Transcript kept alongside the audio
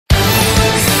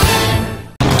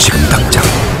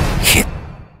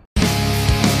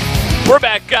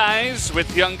back, guys,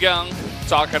 with Young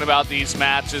talking about these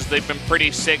matches. They've been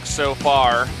pretty sick so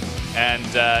far. And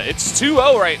it's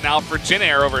 2-0 right now for Jin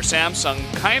Air over Samsung.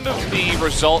 Kind of the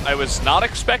result I was not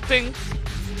expecting.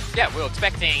 Yeah, we were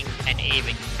expecting an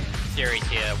even series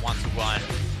here, 1-1.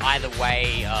 Either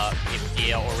way, if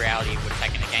Deer or Reality would have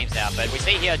taken the games out. But we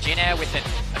see here Jin Air with an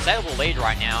assailable lead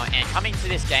right now. And coming to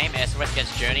this game, SOS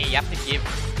against Journey, you have to give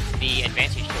the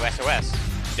advantage to SOS.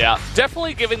 Yeah,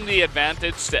 definitely giving the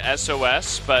advantage to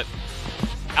SOS, but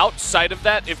outside of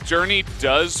that, if Journey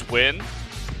does win,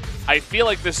 I feel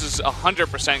like this is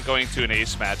 100% going to an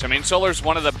ace match. I mean, Solar's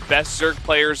one of the best Zerg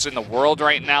players in the world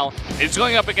right now. He's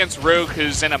going up against Rogue,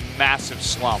 who's in a massive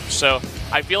slump. So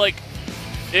I feel like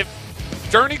if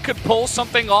Journey could pull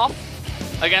something off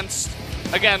against,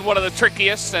 again, one of the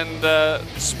trickiest and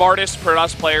smartest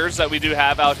Protoss players that we do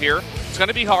have out here, it's going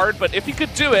to be hard, but if he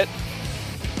could do it,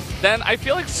 then I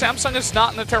feel like Samsung is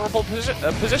not in a terrible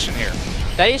position here.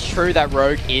 That is true that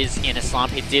Rogue is in a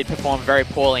slump. He did perform very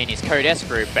poorly in his Code S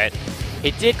group, but he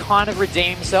did kind of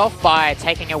redeem himself by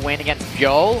taking a win against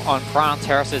Bjol on Prion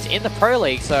Terraces in the Pro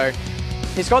League. So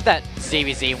he's got that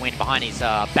ZVZ win behind his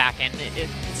back, and it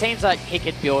seems like he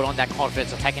could build on that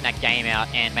confidence of taking that game out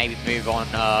and maybe move on,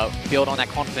 build on that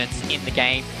confidence in the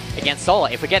game against Solar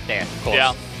if we get there, of course.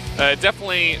 Yeah,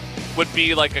 definitely would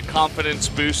be like a confidence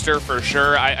booster for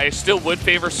sure. I still would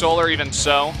favor Solar even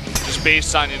so, just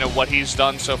based on, you know, what he's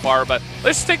done so far. But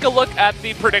let's take a look at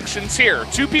the predictions here.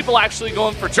 Two people actually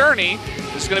going for Journey.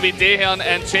 This is going to be Daehyun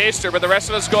and Chaser, but the rest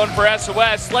of us going for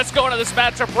SOS. Let's go into this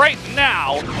matchup right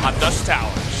now on Dusk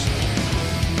Towers.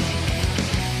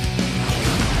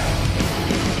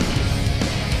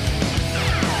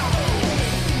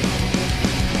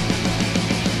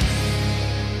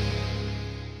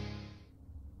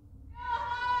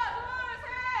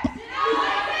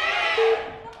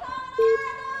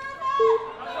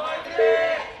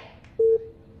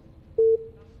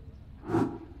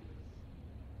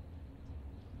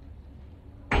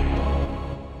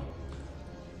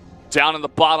 Down in the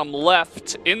bottom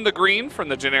left, in the green from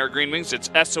the Jin Air Green Wings, it's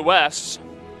SOS.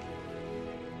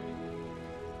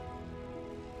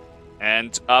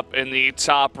 And up in the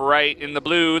top right in the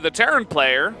blue, the Terran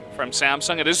player from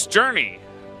Samsung, it is Journey.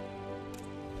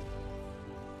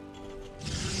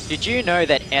 Did you know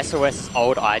that SOS's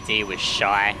old ID was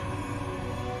Shy?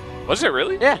 Was it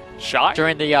really? Yeah. Shy?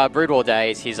 During the Brood War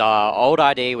days, his old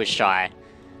ID was Shy.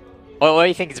 What do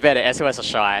you think is better, SOS or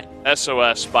Shy?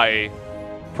 SOS by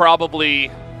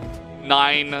probably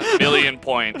 9 million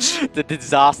points. The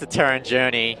disaster Terran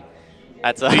Journey.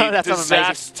 That's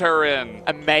disaster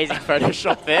amazing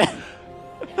Photoshop there.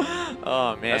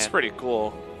 Oh man, that's pretty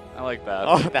cool. I like that.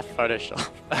 Oh, that Photoshop.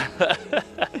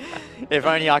 If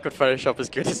only I could Photoshop as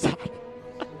good as that.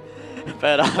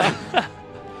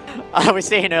 But we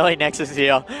see an early Nexus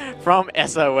here from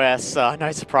SOS.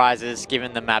 No surprises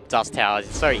given the map Dusk Towers.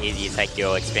 It's so easy to take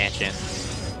your expansion.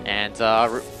 And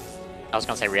I was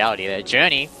going to say Reality there.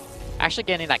 Journey actually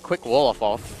getting that quick wall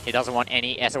off. He doesn't want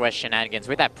any SOS shenanigans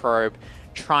with that probe,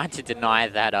 trying to deny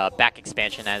that back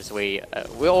expansion as we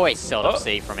always seldom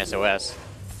see from SOS.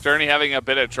 Journey having a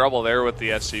bit of trouble there with the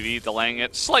SCV, delaying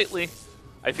it slightly.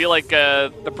 I feel like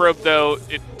the probe, though,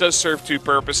 it does serve two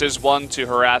purposes. One, to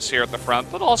harass here at the front,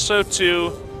 but also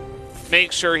to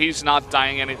make sure he's not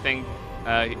dying anything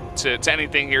to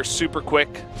anything here super quick.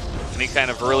 Any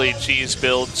kind of really cheese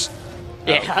builds.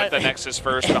 Yeah, put the Nexus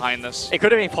first behind this. It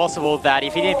could have been possible that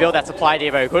if he didn't build that supply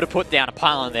depot, he could have put down a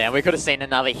pylon there, and we could have seen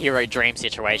another Hero Dream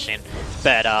situation.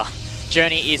 But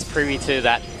Journey is privy to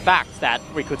that fact that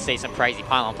we could see some crazy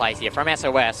pylon plays here from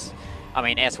SOS. I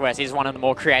mean, SOS is one of the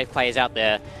more creative players out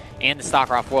there in the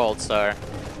Starcraft world, so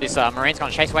this Marine's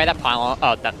going to chase away that pylon.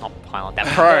 Oh, that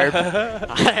probe.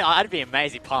 That'd be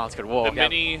amazing. Pylons could walk. The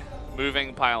mini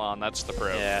moving pylon, that's the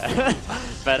probe. Yeah.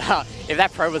 But if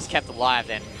that probe was kept alive,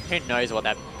 then who knows what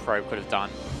that probe could have done.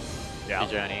 Yeah.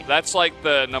 The Journey. That's like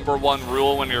the #1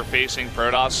 rule when you're facing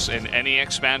Protoss in any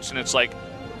expansion. It's like,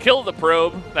 kill the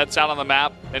probe that's out on the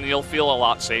map, and you'll feel a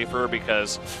lot safer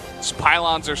because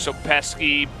pylons are so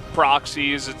pesky.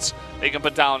 Proxies, they can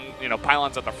put down, you know,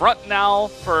 pylons at the front now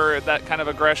for that kind of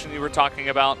aggression you were talking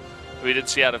about. We did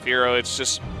see out of Hero. It's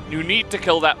just, you need to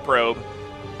kill that probe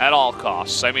at all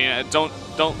costs. I mean,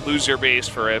 don't lose your base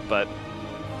for it, but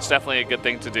it's definitely a good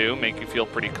thing to do, make you feel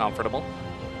pretty comfortable.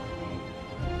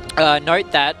 Note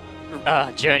that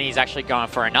Journey is actually going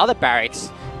for another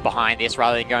barracks behind this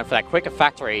rather than going for that quicker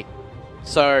factory.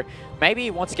 So maybe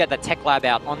he wants to get the tech lab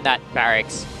out on that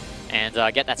barracks and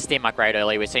get that stim upgrade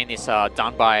early. We've seen this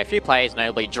done by a few players,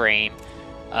 notably Dream.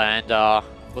 And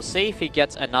we'll see if he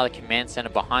gets another command center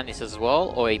behind this as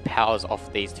well, or he powers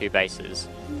off these two bases.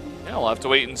 Yeah, we'll have to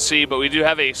wait and see, but we do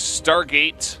have a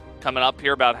Stargate coming up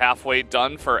here about halfway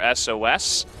done for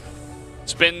SOS.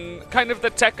 It's been kind of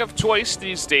the tech of choice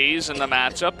these days in the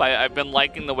matchup. I've been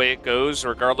liking the way it goes,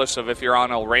 regardless of if you're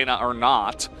on Arena or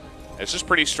not. It's just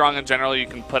pretty strong in general. You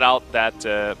can put out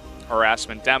that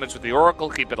harassment damage with the Oracle,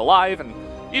 keep it alive, and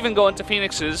even go into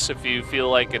Phoenixes if you feel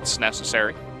like it's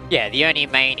necessary. Yeah, the only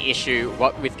main issue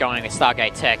with going with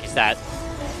Stargate Tech is that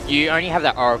you only have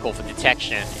that Oracle for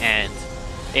detection, and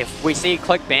if we see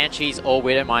Cloak Banshees or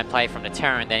Widowmine play from the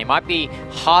Terran, then it might be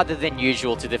harder than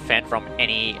usual to defend from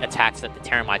any attacks that the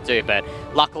Terran might do. But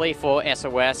luckily for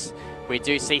SOS, we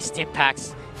do see stim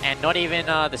packs and not even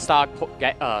the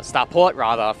Starport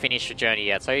rather finish the journey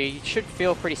yet. So you should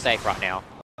feel pretty safe right now.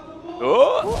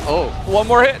 Oh, one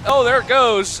more hit. Oh, there it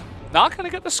goes. Not going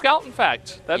to get the scout, in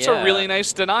fact. That's a really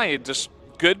nice deny. Just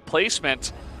good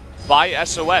placement by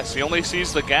SOS. He only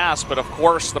sees the gas, but of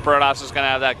course the Protoss is going to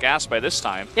have that gas by this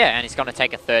time. Yeah, and he's going to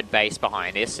take a third base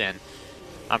behind this, and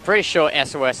I'm pretty sure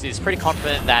SOS is pretty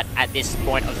confident that at this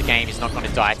point of the game he's not going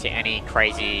to die to any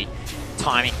crazy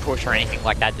timing push or anything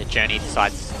like that Journey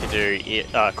decides to do,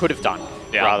 could have done,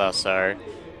 rather. So,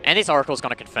 and this Oracle is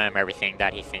going to confirm everything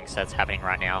that he thinks that's happening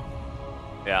right now.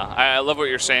 Yeah, I love what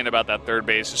you're saying about that third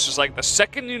base. It's just like the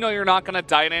second you know you're not going to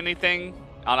die to anything,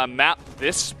 on a map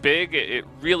this big, it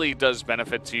really does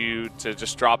benefit to you to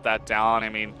just drop that down. I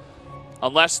mean,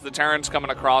 unless the Terran's coming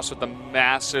across with a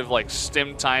massive like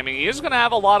stim timing, he is going to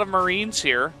have a lot of Marines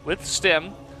here with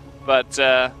stim, but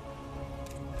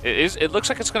it looks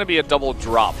like it's going to be a double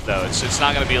drop though. It's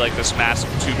not going to be like this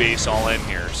massive two base all in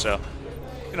here. So,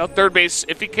 you know, third base,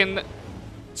 if he can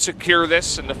secure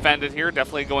this and defend it here,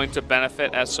 definitely going to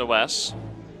benefit SOS.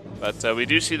 But we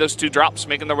do see those two drops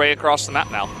making their way across the map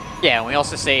now. Yeah, and we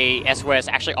also see SOS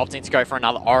actually opting to go for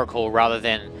another Oracle rather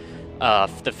than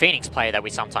the Phoenix play that we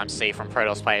sometimes see from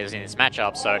Protoss players in this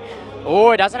matchup. So,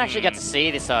 it doesn't actually get to see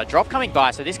this drop coming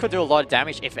by, so this could do a lot of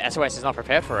damage if SOS is not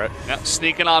prepared for it. Yep,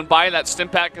 sneaking on by. That stim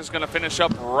pack is going to finish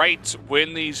up right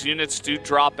when these units do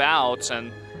drop out.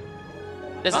 And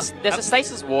there's a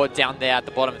stasis ward down there at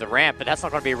the bottom of the ramp, but that's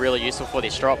not going to be really useful for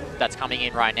this drop that's coming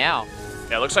in right now.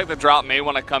 Yeah, it looks like the drop may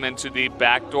want to come into the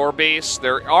backdoor base.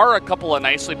 There are a couple of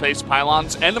nicely placed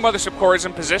pylons, and the Mothership Core is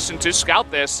in position to scout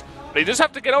this. But he just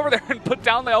have to get over there and put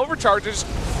down the overcharges,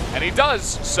 and he does.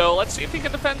 So let's see if he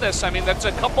can defend this. I mean, that's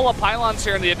a couple of pylons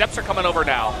here, and the Adepts are coming over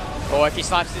now. Or if he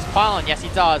snipes this pylon, yes he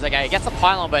does. Okay, he gets a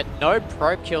pylon, but no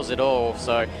probe kills at all.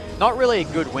 So not really a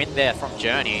good win there from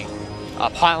Journey.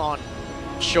 Pylon,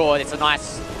 sure, it's a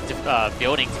nice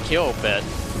building to kill, but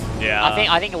yeah,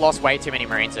 I think he lost way too many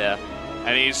Marines there.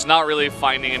 And he's not really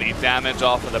finding any damage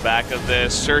off of the back of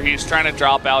this. Sure, he's trying to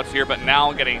drop out here, but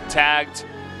now getting tagged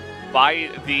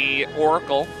by the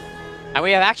Oracle. And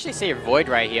we have actually seen a Void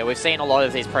Ray here. We've seen a lot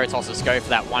of these Protosses go for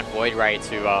that one Void Ray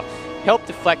to help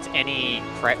deflect any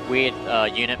weird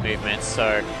unit movements.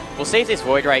 So we'll see if this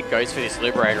Void Ray goes for this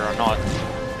Liberator or not.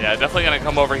 Yeah, definitely going to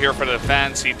come over here for the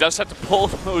defense. He does have to pull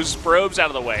those probes out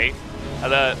of the way.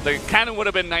 The cannon would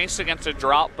have been nice against a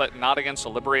drop, but not against a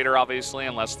Liberator, obviously,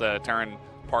 unless the Terran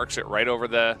parks it right over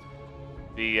the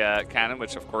cannon,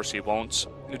 which of course he won't.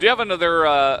 We do have another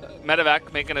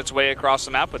medevac making its way across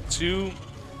the map with two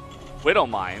Widow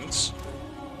Mines.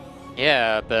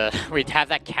 Yeah, but we'd have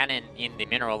that cannon in the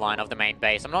mineral line of the main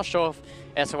base. I'm not sure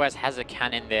if SOS has a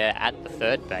cannon there at the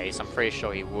third base. I'm pretty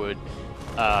sure he would,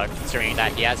 considering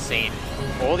that he has seen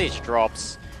all these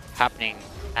drops happening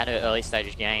at an early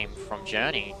stage game from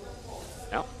Journey.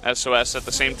 Now, SOS at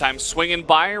the same time swinging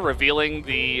by, revealing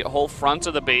the whole front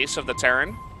of the base of the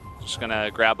Terran. Just going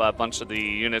to grab a bunch of the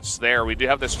units there. We do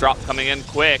have this drop coming in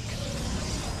quick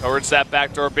towards that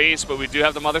backdoor base, but we do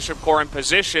have the Mothership Core in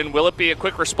position. Will it be a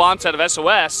quick response out of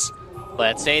SOS?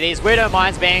 Let's see these Widow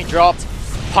Mines being dropped.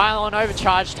 Pylon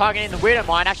overcharge, targeting the Widow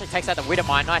Mine. Actually takes out the Widow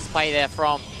Mine. Nice play there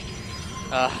from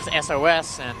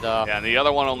SOS. And yeah, and the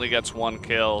other one only gets one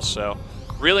kill, so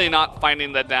really not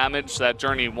finding the damage that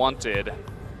Journey wanted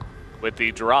with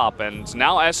the drop. And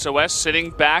now SOS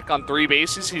sitting back on 3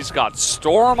 bases. He's got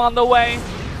Storm on the way.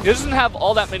 He doesn't have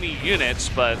all that many units,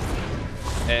 but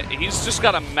he's just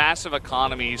got a massive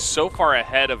economy. He's so far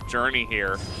ahead of Journey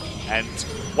here. And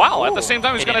wow, at the same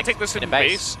time, he's going to take this hidden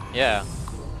base. Yeah.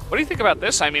 What do you think about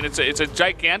this? I mean, it's a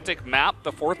gigantic map.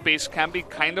 The 4th base can be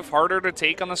kind of harder to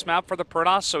take on this map for the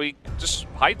Protoss, so he just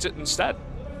hides it instead.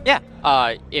 Yeah.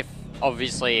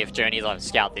 Obviously, if Journey doesn't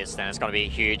scout this, then it's going to be a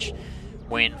huge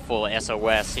win for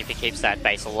SOS if he keeps that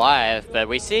base alive. But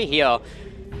we see here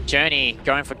Journey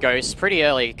going for Ghosts pretty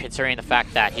early, considering the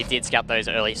fact that he did scout those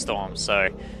early storms. So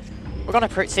we're going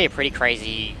to see a pretty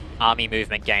crazy army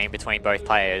movement game between both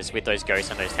players with those Ghosts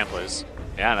and those Templars.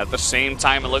 Yeah, and at the same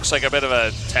time, it looks like a bit of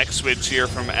a tech switch here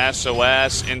from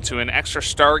SOS into an extra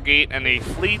Stargate and a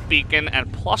Fleet Beacon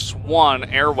and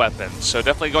 +1 air weapon. So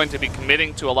definitely going to be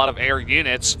committing to a lot of air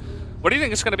units. What do you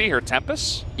think it's going to be here,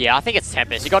 Tempest? Yeah, I think it's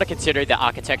Tempest. You got to consider the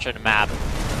architecture of the map.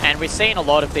 And we've seen a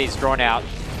lot of these drawn out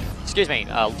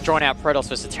Protoss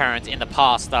versus Terrans in the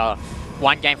past.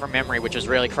 One game from memory, which was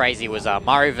really crazy, was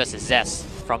Mario versus Zest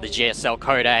from the GSL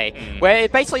Code A, where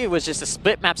it basically was just a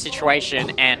split map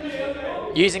situation and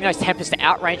using those Tempests to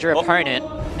outrange your opponent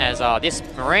as this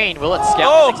Marine will it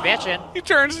scout this expansion. He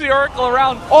turns the Oracle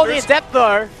around. Oh, the Adept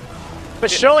though. But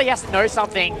surely he has to know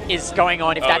something is going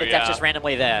on if that Adept's just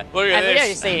randomly there. Look at this. Yeah,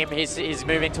 you see him, he's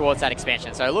moving towards that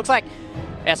expansion. So it looks like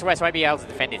SOS won't be able to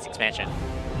defend this expansion.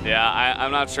 Yeah,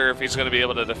 I'm not sure if he's going to be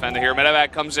able to defend it here.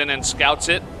 Medevac comes in and scouts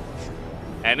it.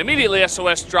 And immediately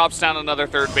SOS drops down another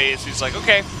third base. He's like,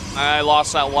 okay, I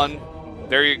lost that one.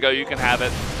 There you go, you can have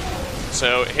it.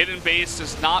 So hidden base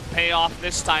does not pay off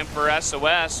this time for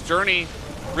SOS. Journey,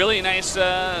 really nice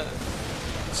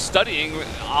studying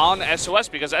on SOS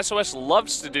because SOS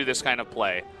loves to do this kind of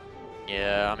play.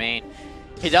 Yeah, I mean,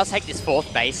 he does take this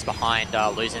fourth base behind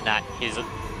losing that his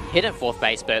hidden fourth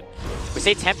base, but we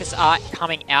see Tempest are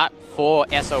coming out for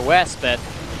SOS, but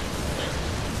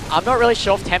I'm not really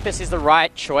sure if Tempest is the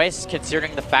right choice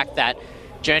considering the fact that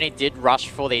Journey did rush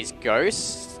for these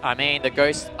ghosts. I mean, the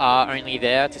ghosts are only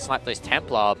there to snipe those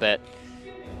Templar, but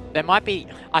there might be,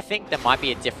 I think there might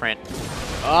be a different,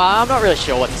 I'm not really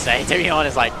sure what to say, to be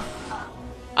honest. Like,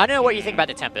 I don't know what you think about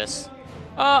the Tempest.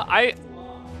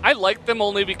 I like them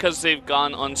only because they've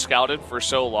gone unscouted for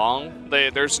so long.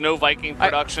 There's no Viking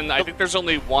production. I think there's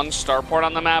only one starport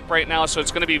on the map right now, so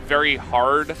it's going to be very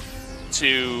hard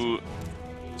to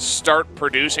start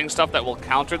producing stuff that will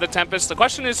counter the Tempest. The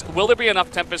question is, will there be enough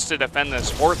Tempest to defend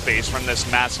this fourth base from this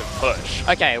massive push?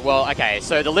 Okay,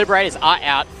 so the Liberators are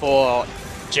out for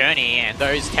Journey, and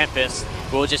those Tempests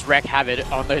will just wreak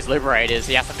havoc on those Liberators.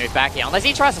 He has to move back here, unless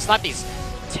he tries to snipe these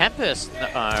Tempest.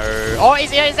 Oh,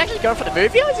 he's actually going for the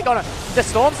move here. Is he gonna? The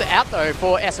Storms are out though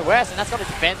for SOS, and that's going to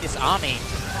defend this army.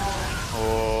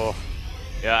 Oh.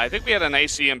 Yeah, I think we had an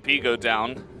nice EMP go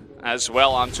down as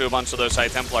well onto a bunch of those High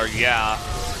Templar. Yeah.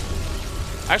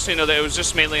 Actually, no, it was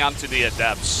just mainly onto the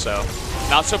Adepts, so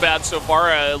not so bad so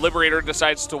far. Liberator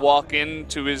decides to walk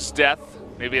into his death.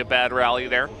 Maybe a bad rally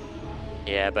there.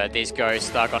 Yeah, but these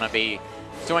Ghosts are going to be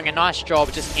doing a nice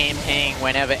job just EMPing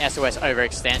whenever SOS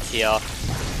overextends here.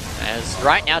 As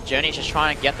right now, Journey's just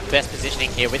trying to get the best positioning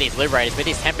here with these Liberators, with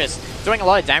these Tempests doing a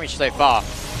lot of damage so far.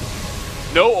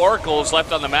 No Oracles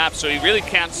left on the map, so he really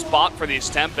can't spot for these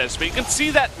Tempests. But you can see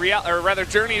that,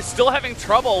 Journey is still having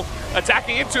trouble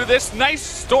attacking into this nice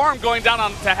storm going down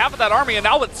onto half of that army. And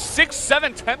now with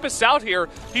 6-7 Tempests out here,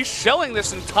 he's shelling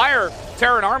this entire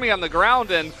Terran army on the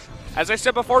ground. And as I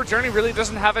said before, Journey really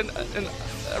doesn't have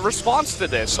a response to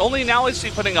this. Only now is he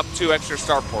putting up 2 extra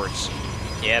starports.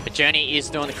 Yeah, but Journey is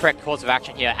doing the correct course of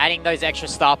action here, adding those extra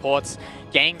starports,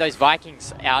 getting those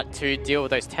Vikings out to deal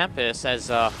with those Tempests as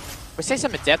we see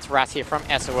some Adept Rats here from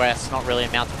SOS, not really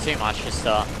amounting too much, just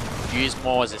used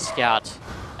more as a scout.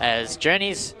 As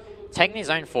Journey's taking his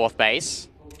own 4th base,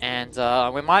 and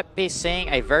we might be seeing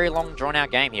a very long drawn-out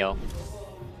game here.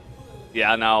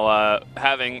 Yeah, now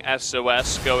having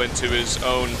SOS go into his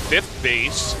own 5th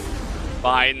base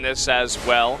behind this as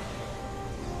well.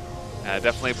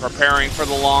 Definitely preparing for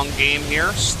the long game here.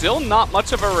 Still not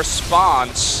much of a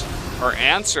response or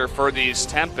answer for these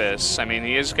Tempests. I mean,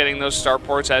 he is getting those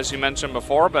starports, as you mentioned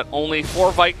before, but only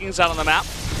 4 Vikings out on the map.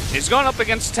 He's going up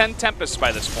against 10 Tempests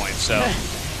by this point, so...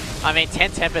 I mean,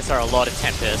 10 Tempests are a lot of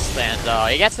Tempests, and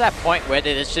it gets to that point where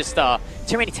there's just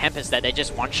too many Tempests that they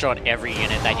just one-shot every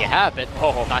unit that you have, but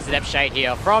nice Adept Shade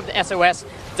here from SOS.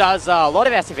 Does a lot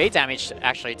of SCV damage,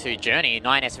 actually, to Journey.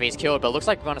 9 SCVs killed, but looks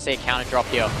like we're going to see a counter drop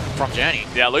here from Journey.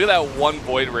 Yeah, look at that one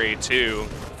Void Ray, too.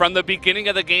 From the beginning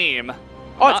of the game.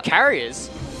 Oh, it's Carriers.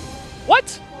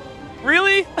 What?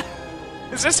 Really?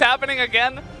 Is this happening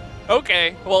again?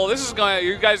 Okay, well, this is going.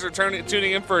 You guys are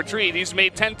tuning in for a treat. He's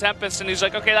made 10 Tempests, and he's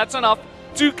like, okay, that's enough.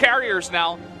 2 Carriers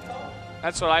now.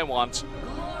 That's what I want.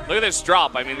 Look at this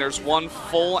drop. I mean, there's 1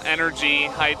 full energy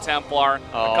High Templar,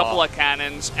 a couple of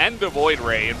cannons, and a Void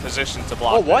Ray in position to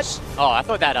block. Oh, what? This. Oh, I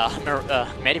thought that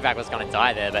Medivac was going to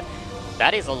die there, but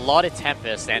that is a lot of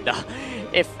Tempest, and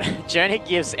if Journey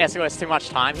gives SOS too much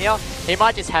time here, he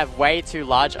might just have way too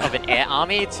large of an air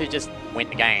army to just win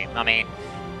the game. I mean,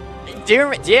 do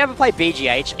you ever play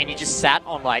BGH and you just sat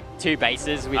on like 2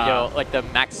 bases with your the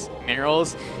max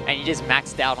minerals and you just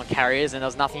maxed out on carriers and there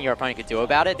was nothing your opponent could do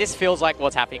about it? This feels like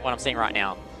what's happening, what I'm seeing right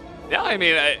now. Yeah, I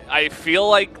mean, I feel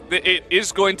like it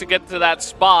is going to get to that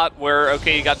spot where,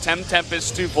 okay, you got 10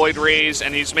 Tempest, 2 Void Rays,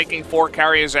 and he's making 4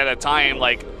 carriers at a time.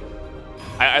 Like,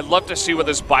 I'd love to see what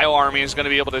this Bio Army is going to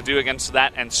be able to do against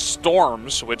that and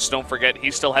Storms, which, don't forget,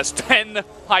 he still has 10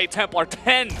 High Templar.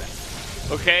 10!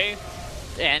 Okay?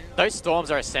 And those Storms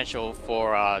are essential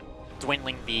for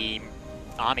dwindling the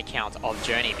army count of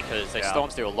Journey, because those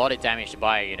Storms do a lot of damage to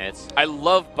Bio units. I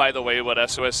love, by the way, what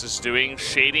SOS is doing,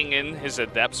 shading in his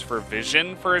Adepts for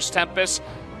vision for his Tempest.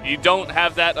 You don't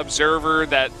have that Observer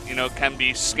that, you know, can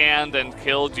be scanned and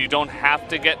killed. You don't have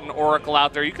to get an Oracle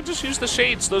out there. You can just use the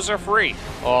Shades. Those are free.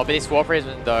 Oh, but this War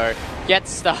Prism, though,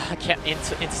 gets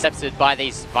intercepted by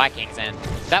these Vikings, and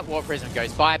that War Prism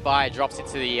goes bye-bye, drops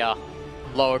into the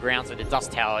lower grounds of the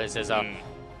Dust Towers. There's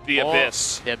the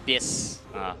Abyss. The Abyss.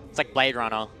 It's like Blade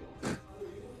Runner.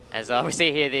 As we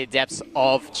see here, the Adepts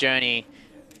of Journey,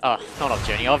 not of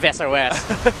Journey, of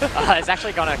SOS, is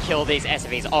actually going to kill these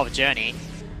SVs of Journey.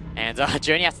 And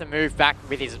Journey has to move back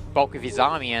with his bulk of his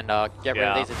army and get rid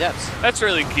of these Adepts. That's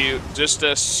really cute. Just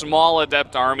a small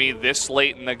Adept army this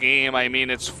late in the game. I mean,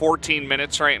 it's 14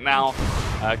 minutes right now.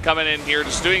 Coming in here,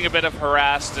 just doing a bit of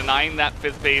harass, denying that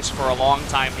 5th base for a long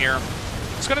time here.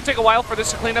 It's going to take a while for this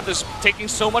to clean up. This taking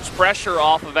so much pressure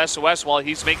off of SOS while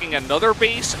he's making another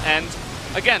base, and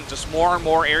again, just more and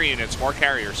more air units, more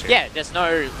carriers here. Yeah, there's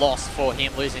no loss for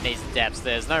him losing these Adepts.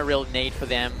 There's no real need for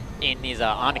them in his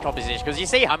army composition, because you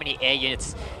see how many air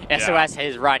units SOS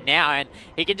has right now, and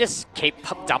he can just keep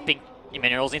dumping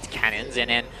minerals into cannons,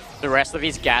 and then the rest of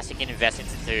his gas he can invest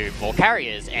into more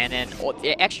carriers, and then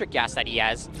the extra gas that he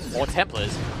has, more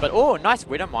Templars. But oh, nice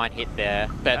Widow Mine hit there.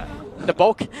 But the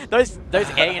bulk, those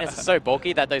air units are so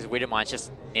bulky that those Widow Mines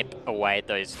just nip away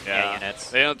those air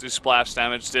units. They don't do splash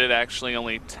damage. Did actually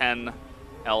only 10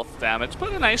 health damage,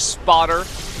 but a nice spotter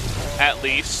at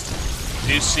least.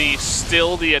 You see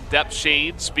still the Adept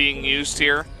Shades being used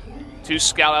here to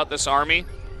scout out this army.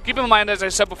 Keep in mind, as I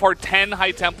said before, 10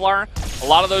 High Templar. A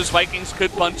lot of those Vikings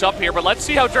could bunch up here, but let's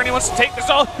see how Journey wants to take this.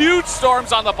 Oh, huge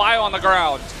Storms on the Bio on the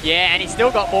ground. Yeah, and he's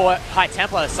still got more High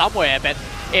Templar somewhere, but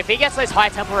if he gets those High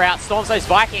Templar out, storms those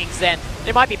Vikings, then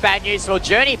it might be bad news for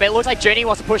Journey, but it looks like Journey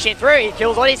wants to push in through. He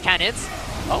kills all these cannons.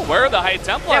 Oh, where are the High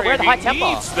Templar? Yeah, where are the High Templar?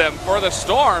 He needs them for the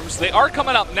Storms. They are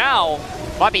coming up now.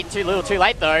 Might be too little too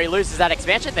late, though. He loses that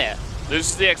expansion there.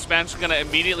 Loses the expansion, going to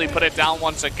immediately put it down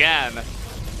once again.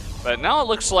 But now it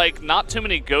looks like not too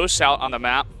many ghosts out on the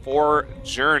map for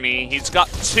Journey. He's got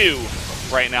 2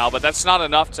 right now, but that's not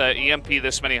enough to EMP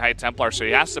this many High Templar, so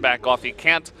he has to back off. He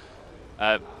can't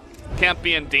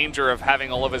be in danger of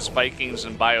having all of his Vikings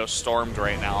and Bio stormed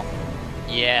right now.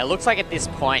 Yeah, it looks like at this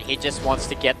point he just wants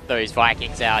to get those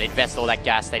Vikings out, invest all that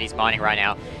gas that he's mining right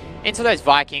now into those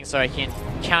Vikings so he can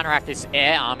counteract this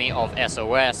air army of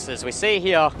SOS. As we see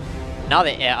here,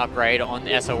 another air upgrade on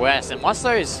SOS, and once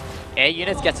those air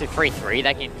units get to 3-3,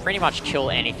 they can pretty much kill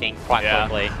anything quite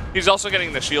quickly. He's also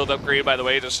getting the shield upgrade, by the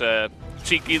way, just a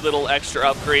cheeky little extra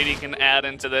upgrade he can add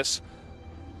into this.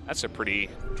 That's a pretty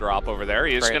drop over there.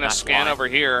 He's going to scan over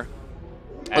here.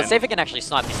 Let's see if we can actually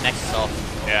snipe this Nexus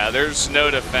off. Yeah, there's no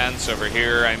defense over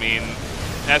here. I mean,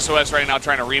 SOS right now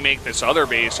trying to remake this other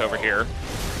base over here.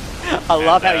 I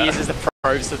love how he uses the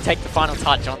probes to take the final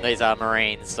touch on these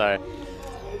Marines. So,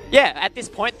 yeah, at this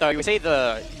point, though, we see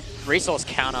the resource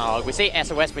counter. We see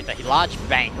SOS with a large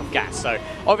bank of gas. So,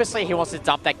 obviously, he wants to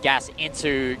dump that gas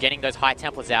into getting those High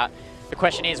Templars out. The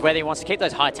question is whether he wants to keep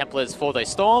those High Templars for those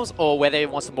Storms, or whether he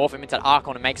wants to morph them into an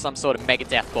Archon and make some sort of mega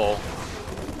death ball.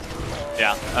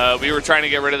 Yeah, we were trying to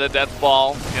get rid of the Death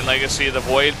Ball in Legacy of the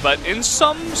Void, but in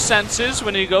some senses,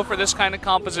 when you go for this kind of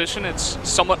composition, it's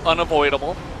somewhat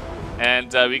unavoidable.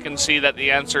 And we can see that the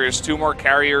answer is 2 more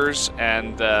carriers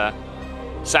and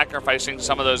sacrificing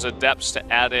some of those Adepts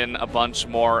to add in a bunch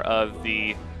more of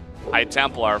the High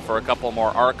Templar for a couple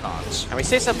more Archons. And we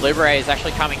see some Liberators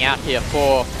actually coming out here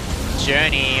for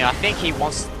Journey. I think he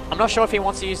wants... I'm not sure if he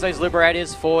wants to use those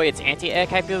Liberators for its anti-air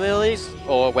capabilities,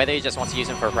 or whether he just wants to use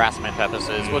them for harassment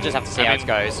purposes. We'll just have to see how it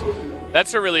goes.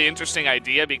 That's a really interesting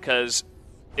idea, because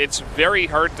it's very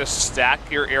hard to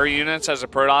stack your air units as a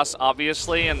Protoss,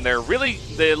 obviously, and they're really...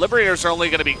 The Liberators are only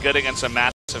going to be good against a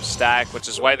massive stack, which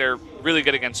is why they're really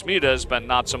good against mutas, but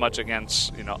not so much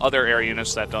against, you know, other air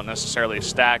units that don't necessarily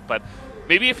stack. But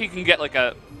maybe if you can get like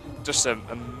just a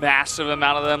massive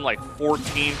amount of them, like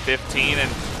 14, 15, and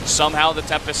somehow the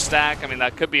Tempest stack, I mean,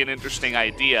 that could be an interesting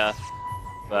idea,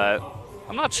 but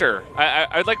I'm not sure.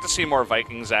 I'd like to see more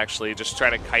Vikings, actually, just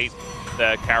try to kite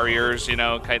the carriers, you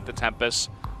know, kite the Tempest.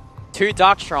 2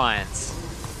 Dark Shrines.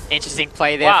 Interesting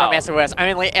play there from SOS.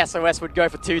 Only SOS would go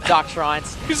for 2 Dark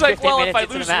Shrines. He's like, well, if I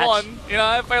lose one, you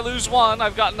know, if I lose one,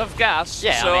 I've got enough gas.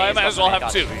 Yeah, so I might as well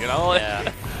have 2, you know?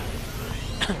 Yeah.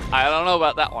 I don't know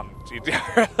about that one.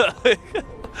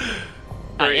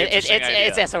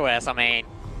 It's SOS. I mean,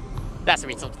 that's to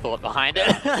be some thought behind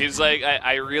it. He's like,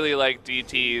 I really like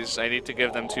DTs. I need to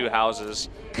give them 2 houses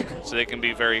so they can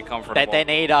be very comfortable. They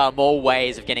need more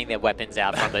ways of getting their weapons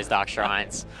out from those Dark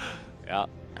Shrines. Yeah.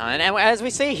 And as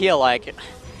we see here, like,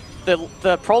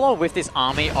 the problem with this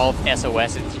army of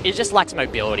SOS is it just lacks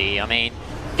mobility. I mean,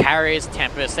 carriers,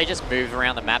 Tempest, they just move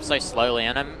around the map so slowly.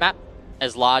 And a map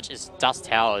as large as Dusk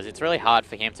Towers, it's really hard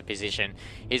for him to position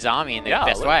his army in the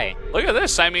best way. Look at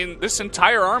this. I mean, this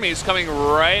entire army is coming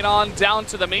right on down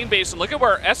to the main base. And look at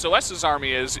where SOS's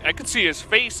army is. I could see his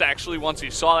face, actually, once he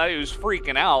saw that. He was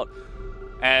freaking out.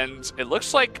 And it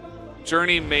looks like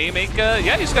Journey may make a...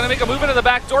 Yeah, he's going to make a move into the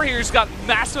back door here. He's got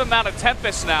massive amount of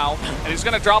Tempest now. And he's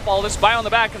going to drop all this bio on the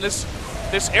back. And this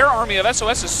air army of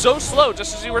SOS is so slow,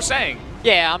 just as you were saying.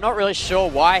 Yeah, I'm not really sure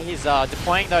why he's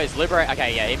deploying those Liberators.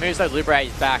 Okay, yeah, he moves those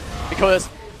Liberators back because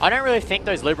I don't really think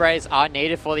those Liberators are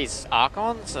needed for these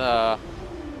Archons.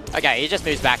 Okay, he just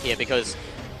moves back here because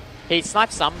he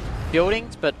sniped some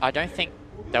buildings, but I don't think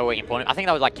they were important. I think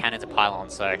that was like cannons and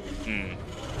pylons, so...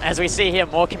 As we see here,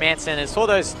 more command centers for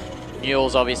those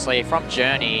mules, obviously, from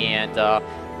Journey, and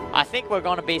I think we're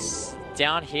going to be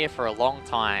down here for a long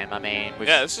time. I mean...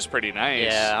 Yeah, this is pretty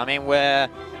nice. Yeah, I mean, we're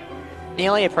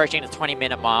nearly approaching the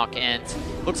 20-minute mark, and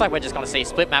looks like we're just going to see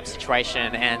split map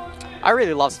situation, and I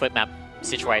really love split map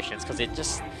situations because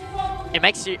it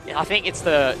makes you... I think it's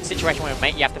the situation where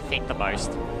you have to think the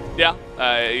most. Yeah,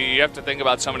 you have to think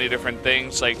about so many different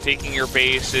things, like taking your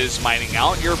bases, mining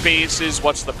out your bases,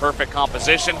 what's the perfect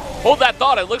composition. Hold that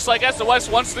thought, it looks like SOS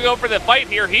wants to go for the fight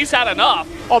here. He's had enough.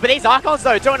 Oh, but these Archons,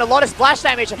 though, doing a lot of splash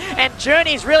damage, and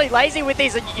Journey's really lazy with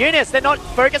these units. They're not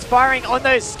focus firing on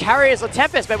those carriers or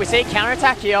Tempest, but we see a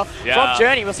counterattack here from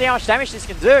Journey. We'll see how much damage this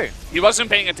can do. He wasn't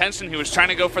paying attention. He was trying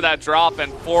to go for that drop,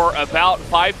 and for about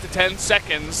 5 to 10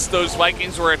 seconds, those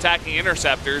Vikings were attacking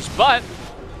interceptors, but...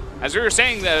 As we were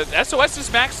saying, the SOS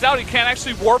is maxed out. He can't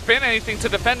actually warp in anything to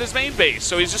defend his main base,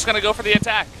 so he's just going to go for the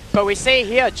attack. But we see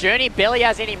here, Journey barely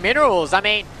has any minerals. I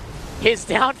mean, he's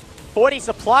down 40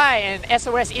 supply, and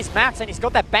SOS is maxed, and he's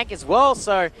got that bank as well,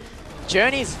 so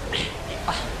Journey is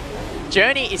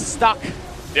stuck.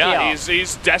 Yeah,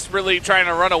 he's desperately trying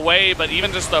to run away, but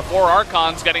even just the 4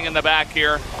 Archons getting in the back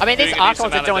here. I mean, these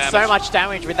Archons are doing so much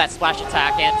damage with that splash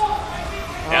attack, and...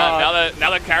 Yeah, now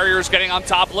the carrier's getting on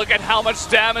top. Look at how much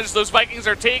damage those Vikings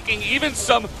are taking. Even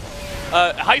some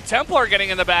High Templar getting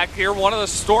in the back here. One of the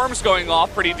storms going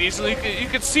off pretty decently. You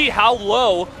can see how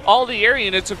low all the air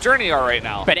units of Journey are right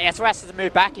now. But SOS has to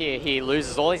move back here. He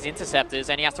loses all his interceptors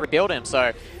and he has to rebuild him.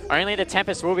 So only the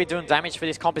Tempest will be doing damage for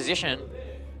this composition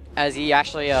as he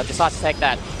actually decides to take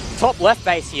that top left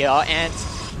base here. And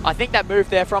I think that move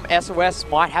there from SOS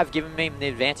might have given him the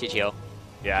advantage here.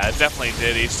 Yeah, it definitely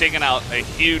did. He's taken out a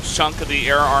huge chunk of the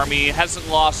air army, hasn't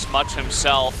lost much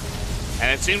himself,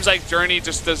 and it seems like Journey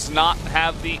just does not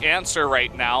have the answer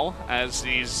right now as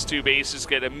these 2 bases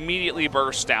get immediately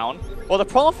burst down. Well, the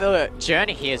problem for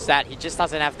Journey here is that he just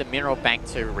doesn't have the mineral bank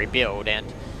to rebuild, and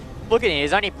look at him,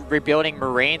 he's only rebuilding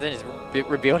Marines and he's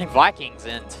rebuilding Vikings,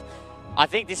 and I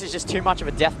think this is just too much of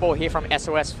a death ball here from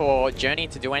SOS for Journey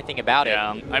to do anything about it.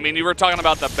 Yeah, I mean, you were talking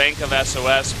about the bank of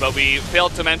SOS, but we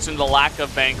failed to mention the lack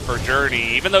of bank for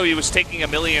Journey. Even though he was taking a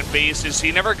million bases,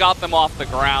 he never got them off the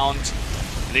ground.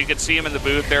 And you could see him in the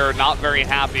booth there, not very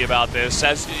happy about this.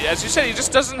 As you said, he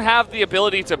just doesn't have the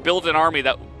ability to build an army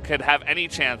that could have any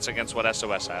chance against what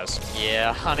SOS has.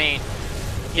 Yeah, I mean,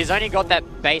 he's only got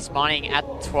that base mining at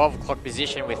 12 o'clock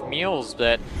position with mules,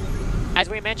 but... As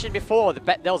we mentioned before,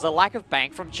 there was a lack of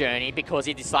bank from Journey because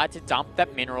he decided to dump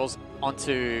that minerals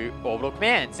onto orbital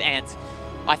commands. And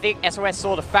I think SOS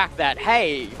saw the fact that,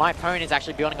 hey, my opponent is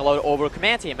actually building a load of orbital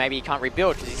commands here. Maybe he can't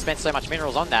rebuild because he spent so much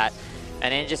minerals on that.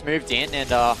 And then just moved in and,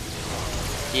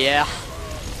 yeah.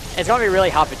 It's going to be really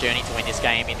hard for Journey to win this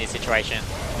game in this situation.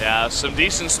 Yeah, some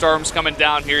decent storms coming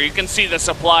down here. You can see the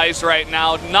supplies right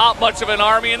now. Not much of an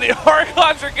army, and the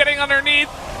Archons are getting underneath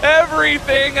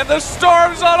everything, and the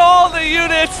storms on all the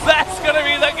units. That's going to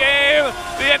be the game.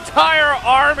 The entire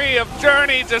army of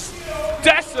Journey just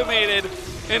decimated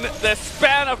in the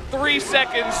span of 3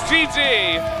 seconds.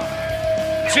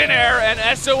 GG. Jin-Air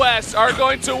and SOS are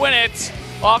going to win it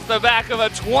off the back of a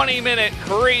 20-minute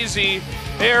crazy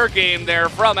air game there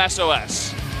from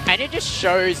SOS. And it just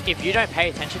shows if you don't pay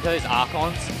attention to those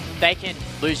Archons, they can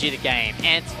lose you the game.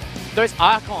 And those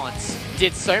Archons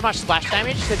did so much splash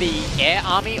damage to the air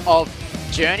army of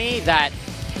Journey that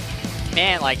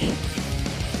man, like,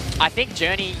 I think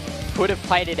Journey could have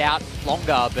played it out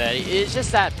longer, but it's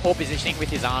just that poor positioning with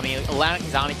his army, allowing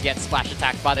his army to get splash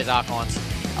attacked by those Archons,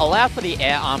 allowed for the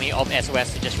air army of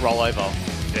SOS to just roll over.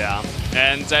 Yeah,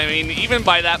 and I mean, even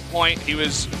by that point, he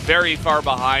was very far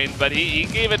behind, but he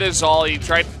gave it his all. He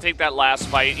tried to take that last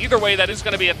fight. Either way, that is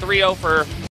going to be a 3-0 for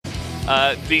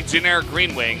the generic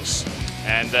Green Wings.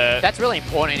 And that's really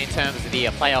important in terms of the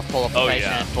playoff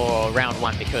qualification for round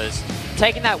 1, because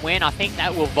taking that win, I think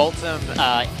that will vault them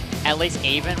at least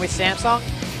even with Samsung.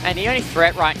 And the only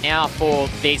threat right now for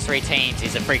these 3 teams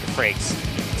is a Freak of Freaks.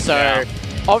 So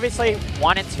obviously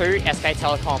 1 and 2, SK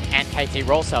Telecom and KT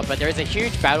Rolster, but there is a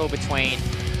huge battle between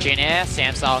Jin Air,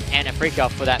 Samsung, and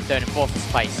Afrika for that 3rd and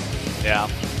 4th place. Yeah.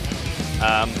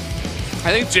 I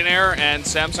think Jin Air and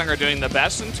Samsung are doing the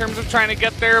best in terms of trying to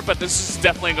get there, but this is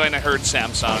definitely going to hurt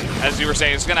Samsung. As you were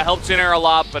saying, it's going to help Jin Air a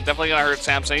lot, but definitely going to hurt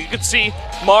Samsung. You could see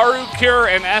Maru, Cure,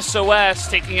 and SOS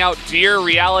taking out Deer,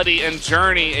 Reality, and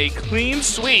Journey, a clean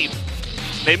sweep.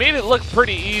 They made it look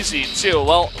pretty easy, too.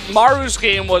 Well, Maru's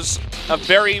game was a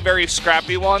very, very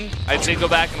scrappy one. I'd say go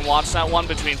back and watch that one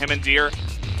between him and Deer.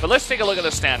 But let's take a look at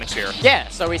the standings here. Yeah,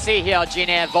 so we see here Jin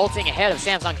Air vaulting ahead of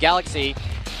Samsung Galaxy.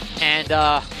 And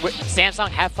Samsung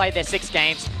have played their 6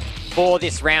 games for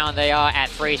this round. They are at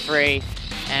 3-3.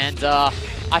 And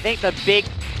I think the big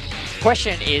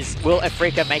question is, will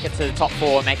Afrika make it to the top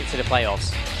 4, make it to the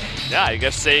playoffs? Yeah, I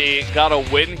guess they got a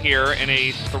win here in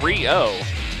a 3-0,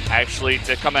 actually,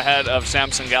 to come ahead of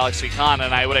Samsung Galaxy Con.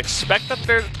 And I would expect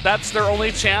that that's their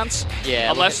only chance,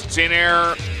 unless Jin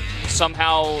Air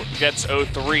somehow gets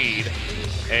 0-3'd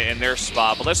in their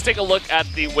spot. But let's take a look at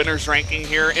the winners ranking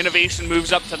here. Innovation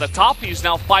moves up to the top. He's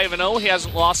now 5-0. He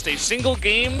hasn't lost a single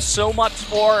game. So much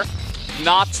for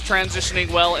not transitioning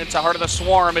well into Heart of the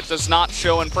Swarm. It does not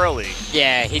show in Pro League.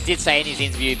 Yeah, he did say in his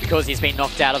interview, because he's been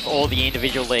knocked out of all the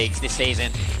individual leagues this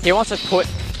season, he wants to put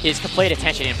his complete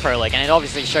attention in Pro League, and it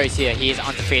obviously shows here he is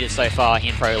undefeated so far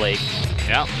in Pro League.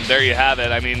 Yeah, there you have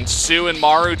it. I mean, Sue and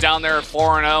Maru down there at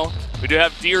 4-0. We do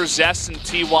have Deer, Zest, and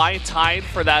TY tied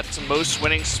for that most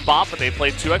winning spot, but they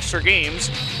played 2 extra games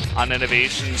on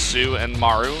Innovation, Sue, and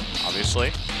Maru,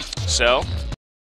 obviously. So